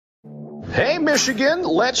Hey, Michigan,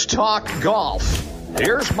 let's talk golf.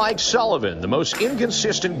 Here's Mike Sullivan, the most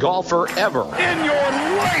inconsistent golfer ever. In your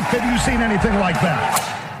life, have you seen anything like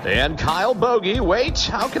that? And Kyle Bogey. Wait,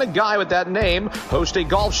 how can a guy with that name host a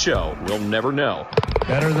golf show? We'll never know.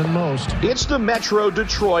 Better than most. It's the Metro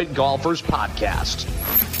Detroit Golfers Podcast.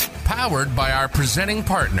 Powered by our presenting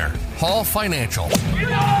partner, Hall Financial.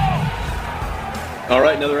 All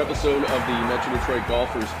right, another episode of the Metro Detroit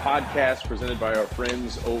Golfers Podcast presented by our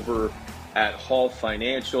friends over at Hall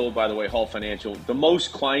Financial. By the way, Hall Financial, the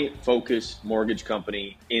most client-focused mortgage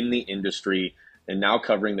company in the industry, and now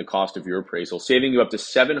covering the cost of your appraisal, saving you up to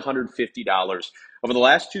 $750. Over the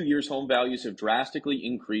last 2 years, home values have drastically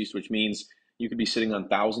increased, which means you could be sitting on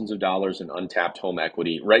thousands of dollars in untapped home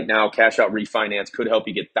equity. Right now, cash out refinance could help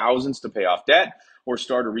you get thousands to pay off debt or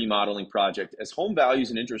start a remodeling project. As home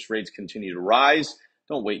values and interest rates continue to rise,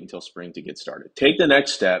 don't wait until spring to get started. Take the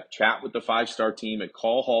next step. Chat with the five-star team at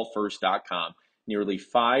callhallfirst.com. Nearly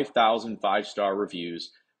 5,000 five-star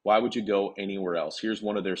reviews. Why would you go anywhere else? Here's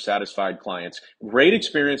one of their satisfied clients. Great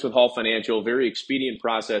experience with Hall Financial, very expedient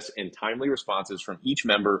process, and timely responses from each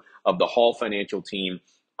member of the Hall Financial team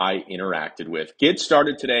I interacted with. Get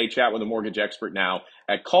started today. Chat with a mortgage expert now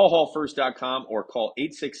at callhallfirst.com or call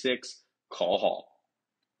 866-CALL-HALL.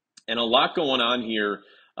 And a lot going on here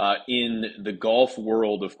in the golf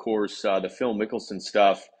world, of course. The Phil Mickelson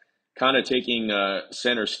stuff kind of taking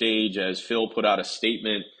center stage as Phil put out a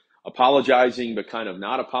statement apologizing, but kind of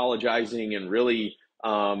not apologizing, and really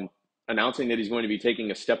announcing that he's going to be taking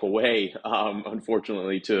a step away,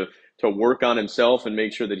 unfortunately, to work on himself and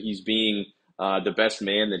make sure that he's being the best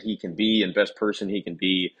man that he can be and best person he can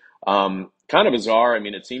be. Kind of bizarre. I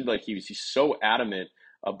mean, it seemed like he's so adamant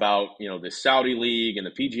about, the Saudi League and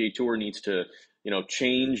the PGA Tour needs to,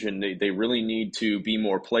 change, and they really need to be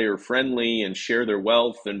more player friendly and share their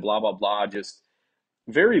wealth and blah, blah, blah. Just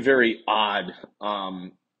very, very odd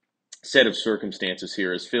set of circumstances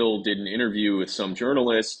here. As Phil did an interview with some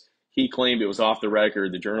journalists, he claimed it was off the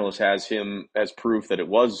record. The journalist has him as proof that it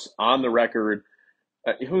was on the record.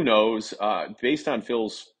 Who knows? Based on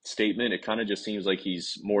Phil's statement, it kind of just seems like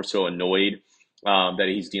he's more so annoyed that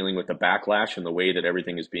he's dealing with the backlash and the way that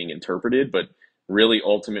everything is being interpreted, but really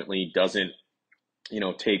ultimately doesn't,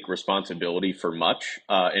 take responsibility for much,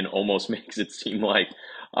 and almost makes it seem like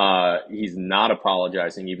he's not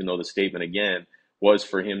apologizing, even though the statement, again, was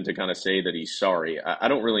for him to kind of say that he's sorry. I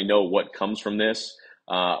don't really know what comes from this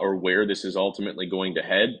or where this is ultimately going to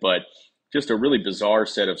head, but just a really bizarre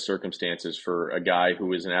set of circumstances for a guy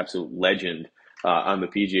who is an absolute legend on the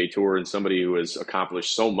PGA Tour and somebody who has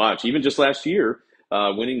accomplished so much. Even just last year,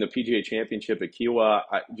 winning the PGA Championship at Kiawah,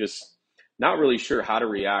 I just not really sure how to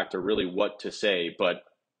react or really what to say. But,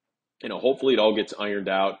 hopefully it all gets ironed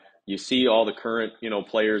out. You see all the current,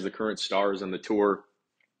 players, the current stars on the tour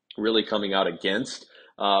really coming out against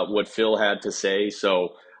what Phil had to say.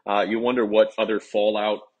 So you wonder what other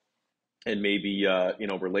fallout and maybe,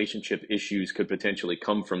 relationship issues could potentially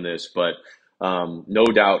come from this. But no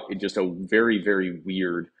doubt, it's just a very, very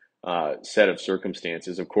weird set of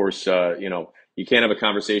circumstances. Of course, you can't have a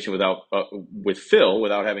conversation with Phil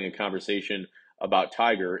without having a conversation about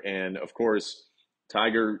Tiger. And of course,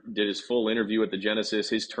 Tiger did his full interview at the Genesis,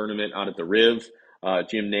 his tournament out at the Riv.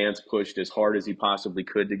 Jim Nantz pushed as hard as he possibly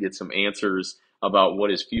could to get some answers about what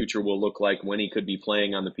his future will look like, when he could be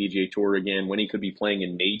playing on the PGA Tour again, when he could be playing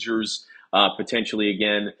in majors potentially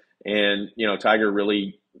again. And, Tiger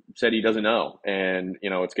really said he doesn't know. And,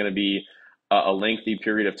 it's going to be a lengthy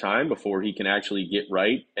period of time before he can actually get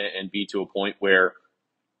right and be to a point where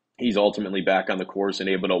he's ultimately back on the course and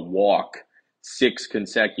able to walk 6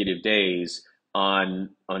 consecutive days on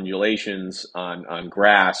undulations, on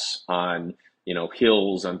grass, on,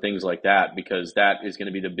 hills, on things like that, because that is going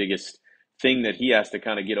to be the biggest thing that he has to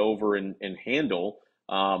kind of get over and handle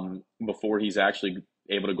before he's actually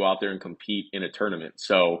able to go out there and compete in a tournament.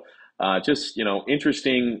 So just,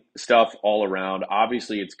 interesting stuff all around.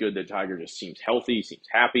 Obviously, it's good that Tiger just seems healthy, seems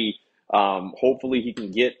happy. Hopefully he can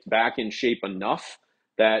get back in shape enough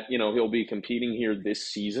that, he'll be competing here this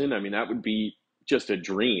season. I mean, that would be just a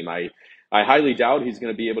dream. I highly doubt he's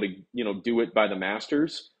going to be able to, do it by the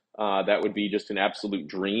Masters. That would be just an absolute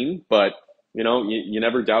dream. But, you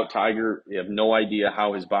never doubt Tiger. You have no idea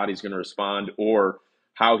how his body's going to respond or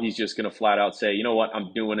how he's just going to flat out say, you know what,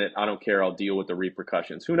 I'm doing it. I don't care. I'll deal with the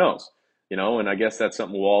repercussions. Who knows? And I guess that's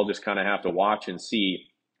something we'll all just kind of have to watch and see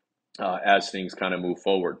as things kind of move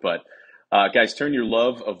forward. But guys, turn your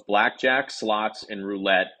love of blackjack, slots, and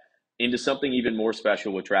roulette into something even more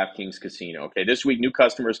special with DraftKings Casino. Okay, this week, new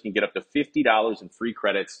customers can get up to $50 in free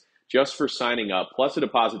credits just for signing up, plus a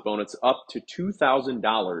deposit bonus up to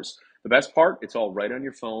 $2,000. The best part, it's all right on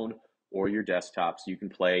your phone or your desktops. You can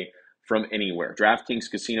play from anywhere.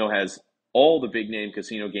 DraftKings Casino has all the big name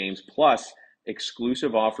casino games, plus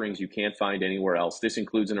exclusive offerings you can't find anywhere else. This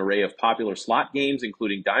includes an array of popular slot games,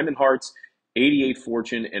 including Diamond Hearts, 88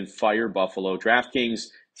 Fortune, and Fire Buffalo. DraftKings,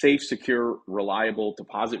 safe, secure, reliable,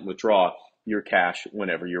 deposit and withdraw your cash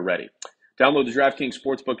whenever you're ready. Download the DraftKings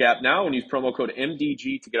Sportsbook app now and use promo code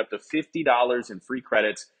MDG to get up to $50 in free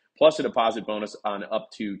credits, plus a deposit bonus on up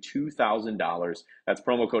to $2,000. That's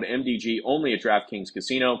promo code MDG only at DraftKings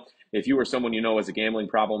Casino. If you or someone you know has a gambling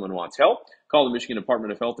problem and wants help, call the Michigan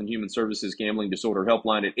Department of Health and Human Services Gambling Disorder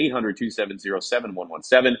Helpline at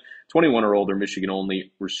 800-270-7117. 21 or older, Michigan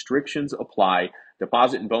only. Restrictions apply.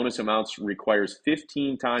 Deposit and bonus amounts requires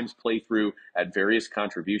 15 times playthrough at various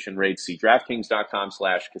contribution rates. See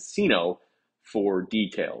DraftKings.com/casino for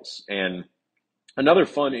details. And another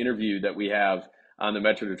fun interview that we have on the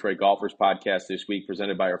Metro Detroit Golfers podcast this week,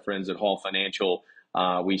 presented by our friends at Hall Financial.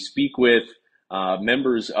 We speak with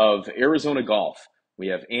members of Arizona Golf. We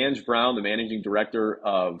have Ange Brown, the managing director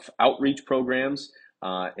of outreach programs,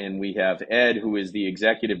 and we have Ed, who is the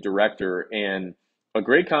executive director, and a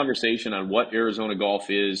great conversation on what Arizona Golf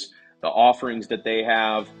is, the offerings that they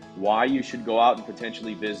have, why you should go out and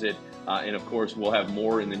potentially visit, and of course, we'll have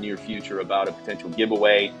more in the near future about a potential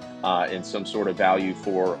giveaway and some sort of value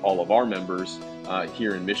for all of our members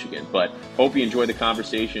here in Michigan. But hope you enjoy the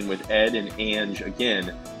conversation with Ed and Ange,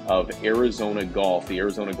 again, of Arizona Golf, the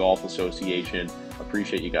Arizona Golf Association.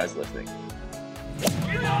 Appreciate you guys listening.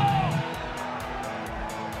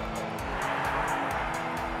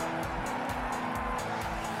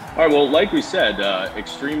 All right, well, like we said,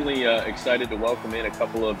 extremely excited to welcome in a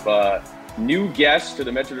couple of new guests to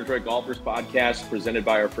the Metro Detroit Golfers podcast, presented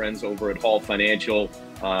by our friends over at Hall Financial.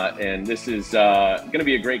 And this is going to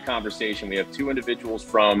be a great conversation. We have two individuals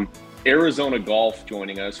from Arizona Golf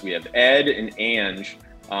joining us. We have Ed and Ange,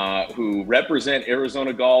 who represent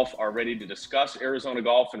Arizona Golf, are ready to discuss Arizona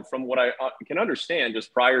Golf. And from what I can understand,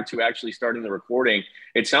 just prior to actually starting the recording,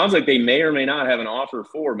 it sounds like they may or may not have an offer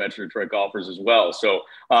for Metro Detroit Golfers as well. So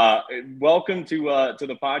welcome to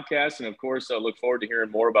the podcast. And of course, look forward to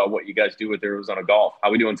hearing more about what you guys do with Arizona Golf. How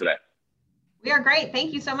are we doing today? We are great.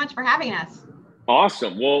 Thank you so much for having us.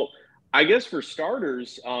 Awesome. Well, I guess for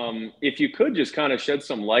starters, if you could just kind of shed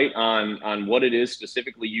some light on what it is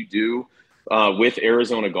specifically you do with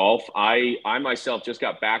Arizona Golf. I myself just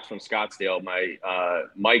got back from Scottsdale.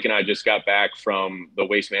 Mike and I just got back from the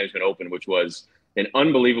Waste Management Open, which was an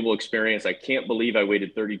unbelievable experience. I can't believe I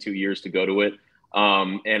waited 32 years to go to it.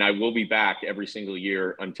 And I will be back every single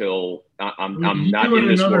year until I'm not in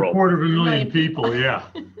this another world. 250,000 people, yeah.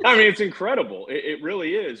 I mean, it's incredible. It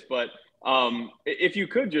really is. But if you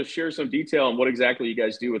could just share some detail on what exactly you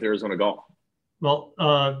guys do with Arizona Golf. Well,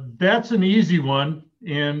 that's an easy one,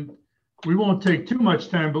 and we won't take too much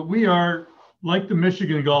time, but we are like the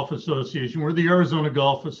Michigan Golf Association. We're the Arizona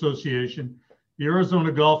Golf Association, the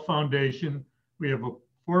Arizona Golf Foundation. We have a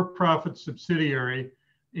for-profit subsidiary.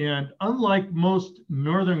 And unlike most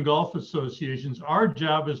Northern Golf Associations, our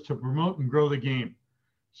job is to promote and grow the game.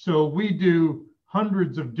 So we do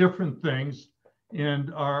hundreds of different things.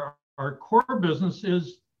 And our core business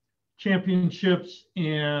is championships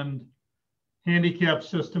and handicap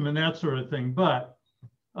system and that sort of thing. But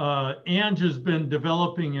Ange has been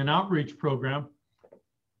developing an outreach program,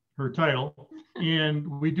 her title, and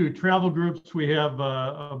we do travel groups. We have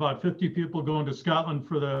about 50 people going to Scotland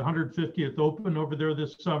for the 150th Open over there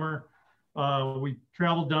this summer. We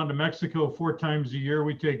travel down to Mexico 4 times a year.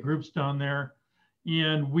 We take groups down there,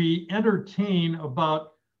 and we entertain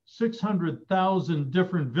about 600,000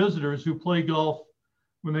 different visitors who play golf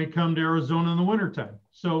when they come to Arizona in the wintertime.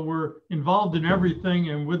 So we're involved in everything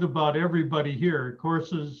and with about everybody here: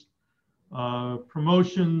 courses,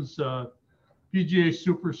 promotions, PGA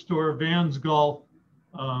Superstore, Vans Golf,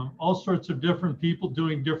 all sorts of different people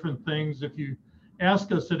doing different things. If you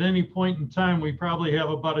ask us at any point in time, we probably have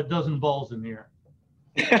about a dozen balls in the air.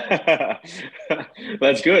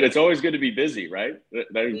 That's good. It's always good to be busy, right?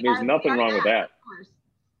 There's nothing wrong with that.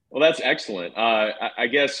 Well, that's excellent. I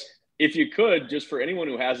guess if you could, just for anyone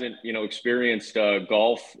who hasn't, experienced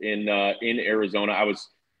golf in Arizona, I was,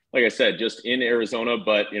 like I said, just in Arizona,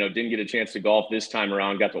 but, didn't get a chance to golf this time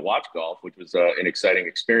around, got to watch golf, which was an exciting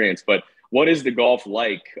experience. But what is the golf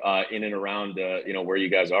like in and around, where you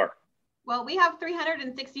guys are? Well, we have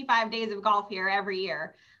 365 days of golf here every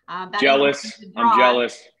year. Jealous. I'm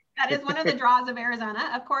jealous. That is one of the draws of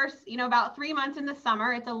Arizona. Of course, about 3 months in the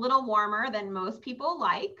summer, it's a little warmer than most people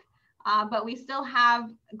like, but we still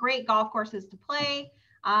have great golf courses to play.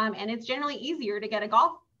 And it's generally easier to get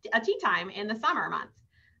a tee time in the summer months.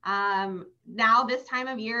 Now this time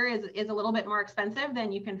of year is a little bit more expensive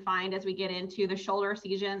than you can find as we get into the shoulder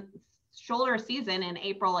season in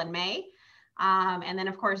April and May. And then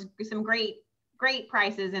of course, some great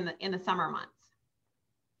prices in the summer months.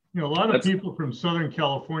 A lot of people from Southern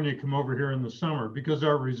California come over here in the summer because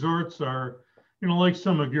our resorts are, like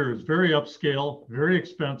some of yours, very upscale, very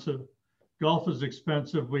expensive. Golf is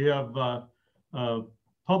expensive. We have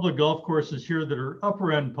public golf courses here that are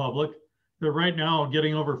upper end public. They're right now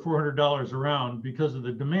getting over $400 a round because of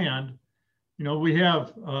the demand. We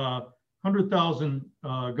have 100,000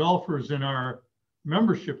 golfers in our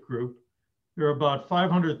membership group. There are about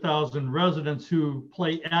 500,000 residents who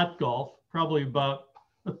play at golf. Probably about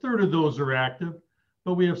a third of those are active,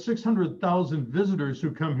 but we have 600,000 visitors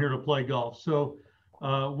who come here to play golf. So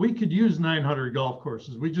we could use 900 golf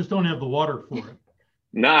courses. We just don't have the water for it.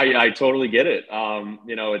 No, I totally get it.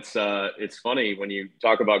 It's funny when you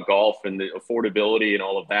talk about golf and the affordability and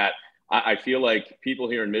all of that. I feel like people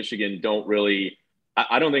here in Michigan don't really,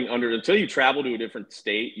 I don't think until you travel to a different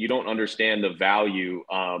state, you don't understand the value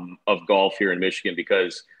of golf here in Michigan,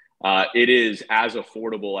 because it is as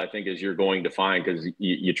affordable, I think, as you're going to find, because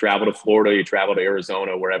you travel to Florida, you travel to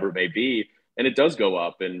Arizona, wherever it may be, and it does go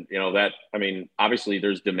up. And, obviously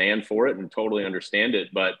there's demand for it and totally understand it.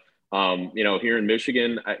 But, here in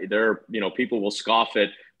Michigan, people will scoff at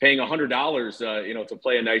paying $100, to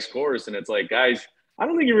play a nice course. And it's like, guys, I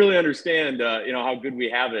don't think you really understand, how good we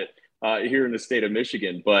have it here in the state of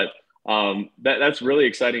Michigan. But that's really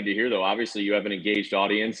exciting to hear, though. Obviously, you have an engaged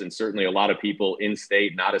audience, and certainly a lot of people in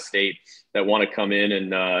state, not a state, that want to come in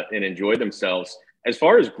and enjoy themselves. As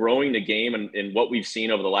far as growing the game and what we've seen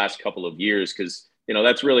over the last couple of years, because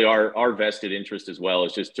that's really our vested interest as well,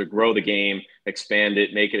 is just to grow the game, expand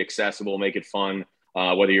it, make it accessible, make it fun.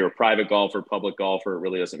 Whether you're a private golfer, public golfer, it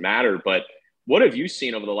really doesn't matter. But what have you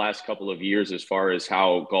seen over the last couple of years as far as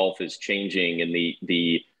how golf is changing and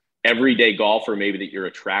the everyday golfer maybe that you're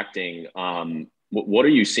attracting? What are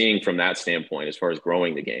you seeing from that standpoint as far as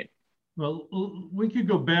growing the game? Well, we could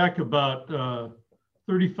go back about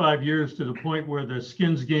 35 years to the point where the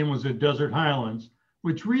skins game was at Desert Highlands,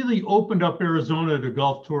 which really opened up Arizona to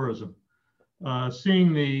golf tourism.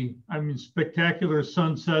 Seeing the spectacular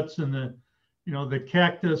sunsets and the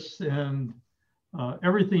cactus and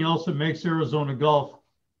everything else that makes Arizona golf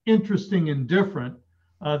interesting and different,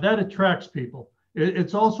 that attracts people.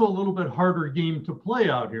 It's also a little bit harder game to play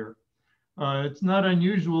out here. It's not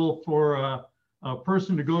unusual for a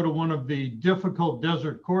person to go to one of the difficult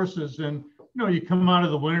desert courses and, you come out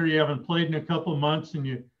of the winter, you haven't played in a couple of months, and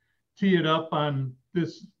you tee it up on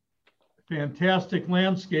this fantastic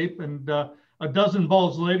landscape, and a dozen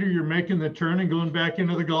balls later, you're making the turn and going back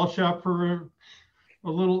into the golf shop for a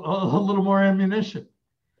little more ammunition.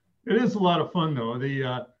 It is a lot of fun, though.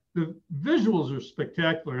 The visuals are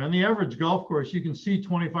spectacular. On the average golf course, you can see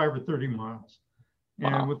 25 or 30 miles.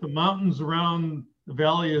 Wow. And with the mountains around the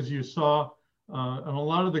valley, as you saw, and a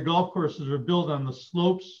lot of the golf courses are built on the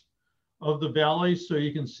slopes of the valley, so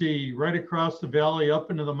you can see right across the valley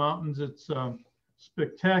up into the mountains. It's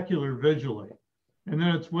spectacular visually. And then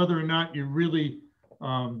it's whether or not you really,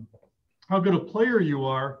 how good a player you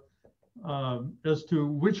are as to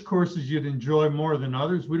which courses you'd enjoy more than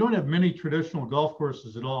others. We don't have many traditional golf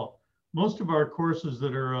courses at all. Most of our courses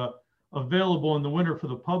that are available in the winter for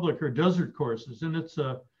the public are desert courses, and it's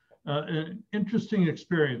an interesting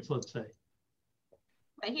experience, let's say.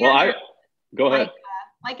 Well, go ahead.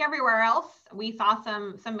 Like everywhere else, we saw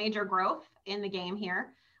some major growth in the game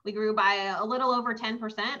here. We grew by a little over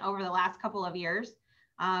 10% over the last couple of years,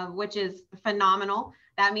 which is phenomenal.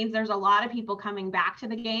 That means there's a lot of people coming back to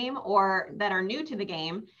the game or that are new to the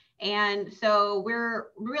game. And so we're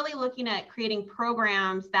really looking at creating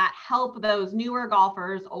programs that help those newer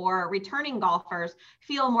golfers or returning golfers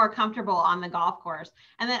feel more comfortable on the golf course,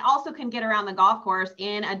 and that also can get around the golf course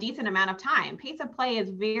in a decent amount of time. Pace of play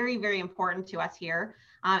is very, very important to us here,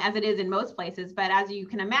 as it is in most places. But as you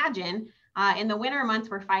can imagine, in the winter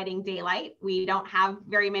months, we're fighting daylight. We don't have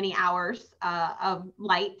very many hours of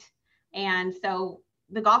light. And so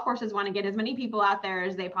the golf courses want to get as many people out there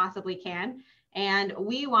as they possibly can. And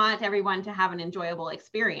we want everyone to have an enjoyable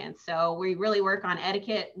experience. So we really work on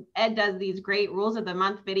etiquette. Ed does these great rules of the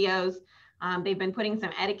month videos. They've been putting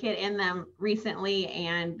some etiquette in them recently,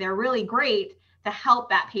 and they're really great to help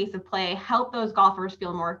that pace of play, help those golfers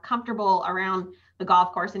feel more comfortable around the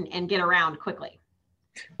golf course and get around quickly.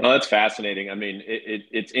 Well, that's fascinating. I mean,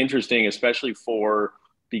 it's interesting, especially for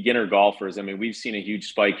beginner golfers. I mean, we've seen a huge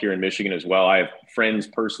spike here in Michigan as well. I have friends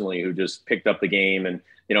personally who just picked up the game and,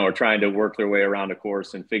 are trying to work their way around a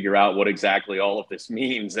course and figure out what exactly all of this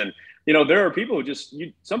means. And, there are people who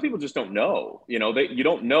some people just don't know, you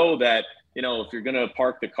don't know that, if you're going to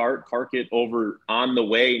park the cart, park it over on the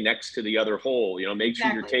way next to the other hole, make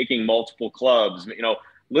sure you're taking multiple clubs,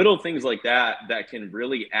 little things like that can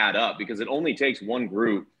really add up, because it only takes one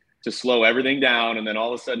group to slow everything down. And then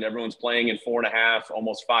all of a sudden everyone's playing in 4.5,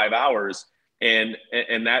 almost 5 hours. And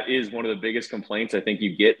that is one of the biggest complaints I think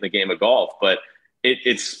you get in the game of golf. But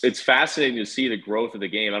it's fascinating to see the growth of the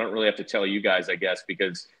game. I don't really have to tell you guys, I guess,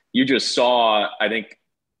 because you just saw, I think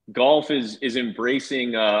golf is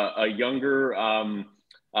embracing a younger,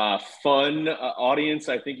 fun audience.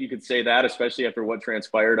 I think you could say that, especially after what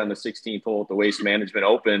transpired on the 16th hole at the Waste Management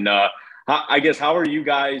Open. I guess, how are you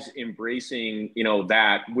guys embracing,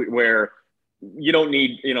 that where you don't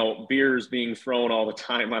need, beers being thrown all the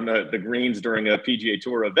time on the greens during a PGA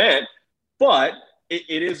Tour event, but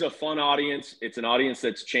it is a fun audience. It's an audience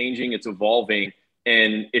that's changing, it's evolving.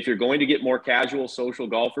 And if you're going to get more casual social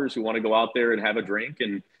golfers who want to go out there and have a drink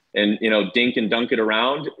and dink and dunk it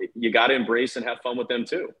around, you got to embrace and have fun with them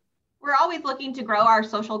too. We're always looking to grow our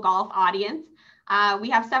social golf audience. We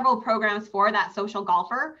have several programs for that social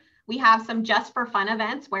golfer. We have some just for fun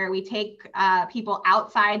events where we take people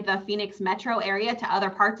outside the Phoenix metro area to other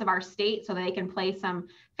parts of our state so they can play some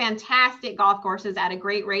fantastic golf courses at a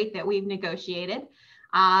great rate that we've negotiated.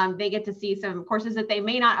 They get to see some courses that they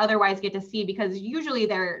may not otherwise get to see, because usually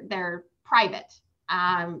they're private,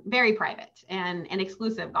 very private and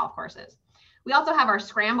exclusive golf courses. We also have our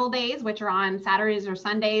scramble days, which are on Saturdays or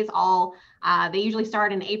Sundays. They usually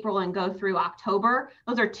start in April and go through October.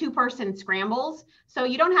 Those are 2-person scrambles. So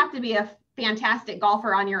you don't have to be a fantastic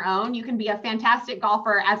golfer on your own. You can be a fantastic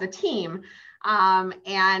golfer as a team.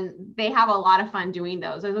 And they have a lot of fun doing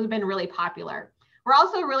those. Those have been really popular. We're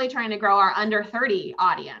also really trying to grow our under 30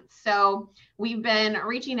 audience. So we've been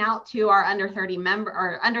reaching out to our under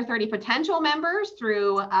 30 potential members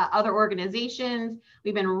through other organizations.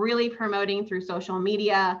 We've been really promoting through social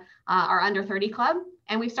media, our under 30 club.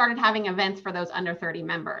 And we've started having events for those under 30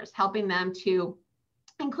 members, helping them to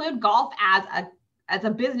include golf as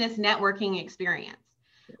a business networking experience.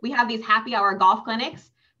 We have these happy hour golf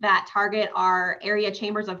clinics that target our area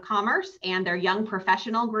chambers of commerce and their young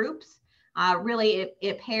professional groups. Really,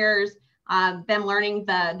 it pairs them learning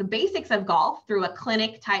the basics of golf through a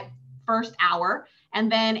clinic type first hour, and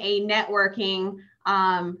then a networking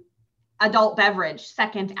adult beverage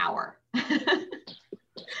second hour.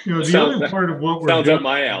 The other part of what we're sounds doing, up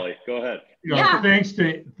my alley. Go ahead. Thanks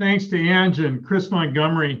to Ange and Chris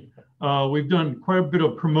Montgomery, we've done quite a bit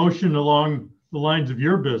of promotion along the lines of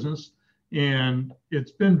your business, and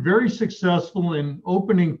it's been very successful in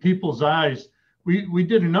opening people's eyes. We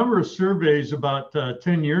did a number of surveys about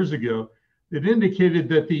 10 years ago that indicated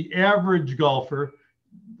that the average golfer,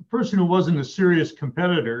 the person who wasn't a serious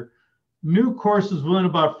competitor, knew courses within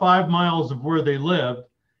about 5 miles of where they lived.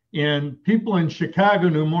 And people in Chicago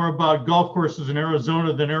knew more about golf courses in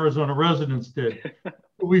Arizona than Arizona residents did.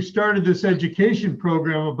 We started this education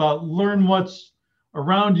program about learn what's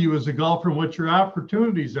around you as a golfer and what your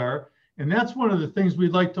opportunities are. And that's one of the things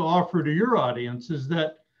we'd like to offer to your audience, is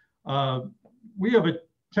that we have a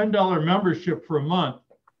 $10 membership for a month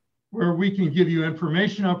where we can give you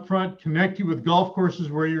information up front, connect you with golf courses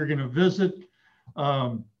where you're going to visit,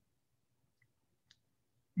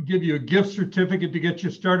 give you a gift certificate to get you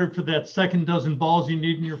started for that second dozen balls you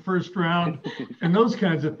need in your first round, and those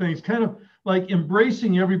kinds of things, kind of like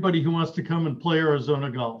embracing everybody who wants to come and play Arizona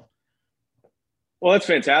golf. Well, that's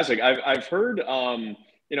fantastic. I've heard, and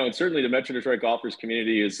certainly the Metro Detroit golfers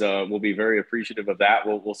community will be very appreciative of that.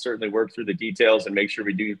 We'll certainly work through the details and make sure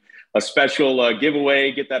we do a special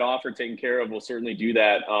giveaway, get that offer taken care of. We'll certainly do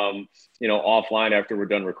that, offline after we're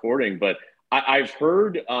done recording. But I've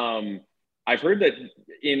heard that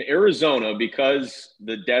in Arizona, because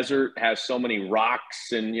the desert has so many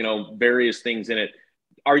rocks and, various things in it,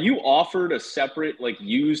 are you offered a separate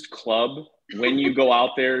used club when you go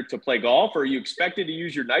out there to play golf? Or are you expected to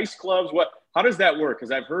use your nice clubs? How does that work?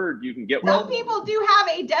 Because I've heard you can get Some people do have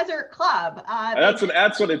a desert club.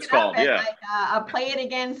 That's what it's called. Yeah. Like a Play It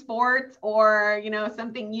Again Sports, or,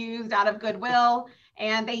 something used out of Goodwill.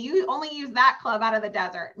 And they only use that club out of the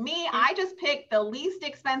desert. Me, I just pick the least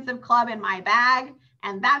expensive club in my bag,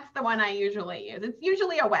 and that's the one I usually use. It's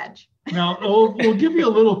usually a wedge. Now, we'll give you a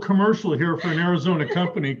little commercial here for an Arizona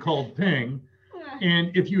company called Ping.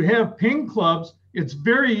 And if you have Ping clubs, it's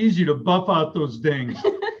very easy to buff out those dings.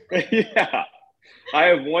 Yeah. I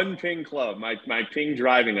have one Ping club, my Ping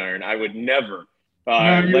driving iron. I would never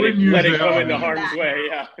let it come into harm's way.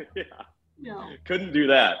 Yeah. No. Couldn't do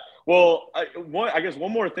that. Well, I guess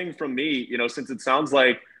one more thing from me, since it sounds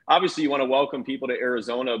like obviously you want to welcome people to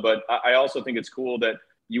Arizona, but I also think it's cool that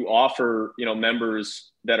you offer,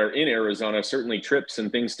 members that are in Arizona, certainly trips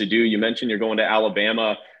and things to do. You mentioned you're going to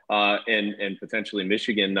Alabama and potentially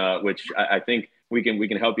Michigan, which I think we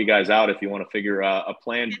can help you guys out if you want to figure a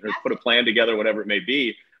plan or put a plan together, whatever it may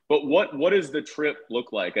be. But what does the trip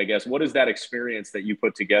look like? I guess, what is that experience that you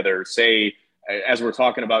put together, say, as we're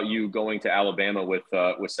talking about you going to Alabama with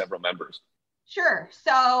several members? Sure.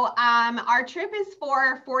 So our trip is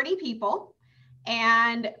for 40 people,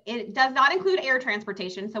 and it does not include air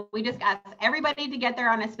transportation. So we just ask everybody to get there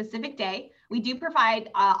on a specific day. We do provide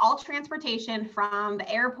all transportation from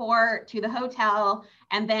the airport to the hotel,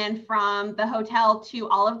 and then from the hotel to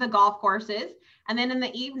all of the golf courses. And then in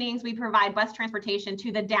the evenings, we provide bus transportation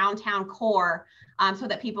to the downtown core so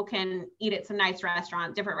that people can eat at some nice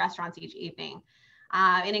restaurants, different restaurants each evening.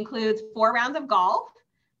 It includes 4 rounds of golf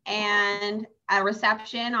and a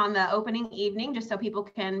reception on the opening evening, just so people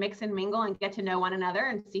can mix and mingle and get to know one another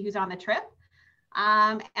and see who's on the trip.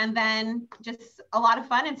 And then just a lot of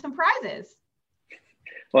fun and some prizes.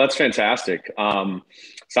 Well, that's fantastic.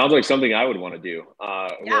 Sounds like something I would want to do.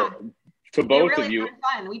 Yeah. To both really of you.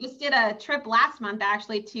 Fun. We just did a trip last month,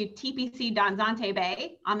 actually, to TPC Danzante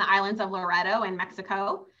Bay on the islands of Loreto in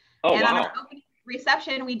Mexico. Oh, and wow. on our opening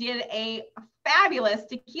reception, we did a fabulous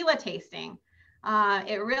tequila tasting.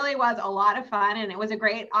 It really was a lot of fun, and it was a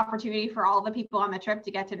great opportunity for all the people on the trip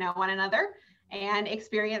to get to know one another and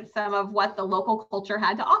experience some of what the local culture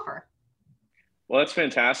had to offer. Well, that's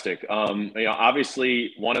fantastic.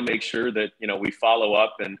 Obviously want to make sure that, we follow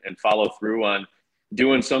up and follow through on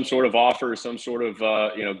doing some sort of offer, some sort of,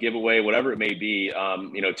 giveaway, whatever it may be,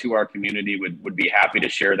 to our community. Would be happy to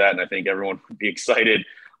share that. And I think everyone would be excited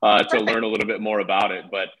to learn a little bit more about it.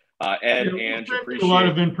 But Ed, Ange, appreciate a lot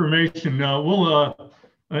of information. We'll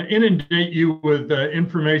inundate you with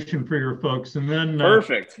information for your folks, and then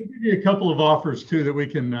perfect. We'll give you a couple of offers too that we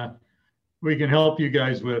can help you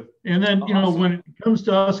guys with. And then Awesome. When it comes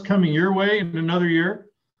to us coming your way in another year,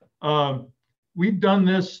 we've done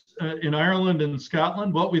this in Ireland and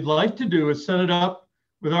Scotland. What we'd like to do is set it up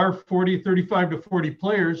with our 35 to 40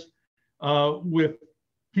 players with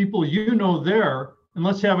people there. And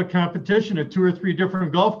let's have a competition at 2 or 3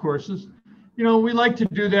 different golf courses. We like to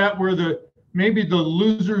do that where maybe the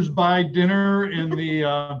losers buy dinner and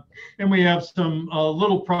and we have some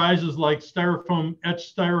little prizes like etched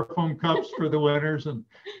styrofoam cups for the winners. And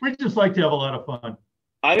we just like to have a lot of fun.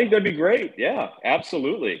 I think that'd be great. Yeah,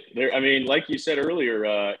 absolutely. Like you said earlier,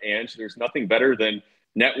 Ange, there's nothing better than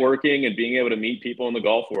networking and being able to meet people in the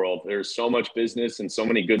golf world. There's so much business and so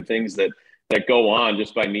many good things that go on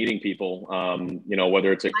just by meeting people,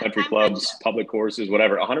 whether it's at country clubs, public courses,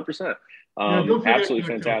 whatever, 100%. Absolutely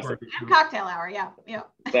fantastic. And cocktail hour, yeah.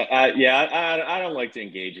 But, I don't like to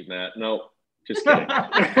engage in that. No, just kidding.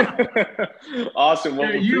 Awesome.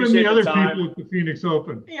 Well, you and the other people at the Phoenix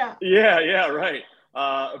Open. Yeah, right.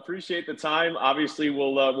 Appreciate the time. Obviously,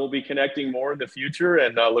 we'll be connecting more in the future,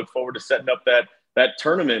 and look forward to setting up that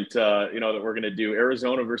tournament, that we're going to do.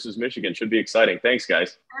 Arizona versus Michigan should be exciting. Thanks,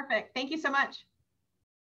 guys. Perfect. Thank you so much.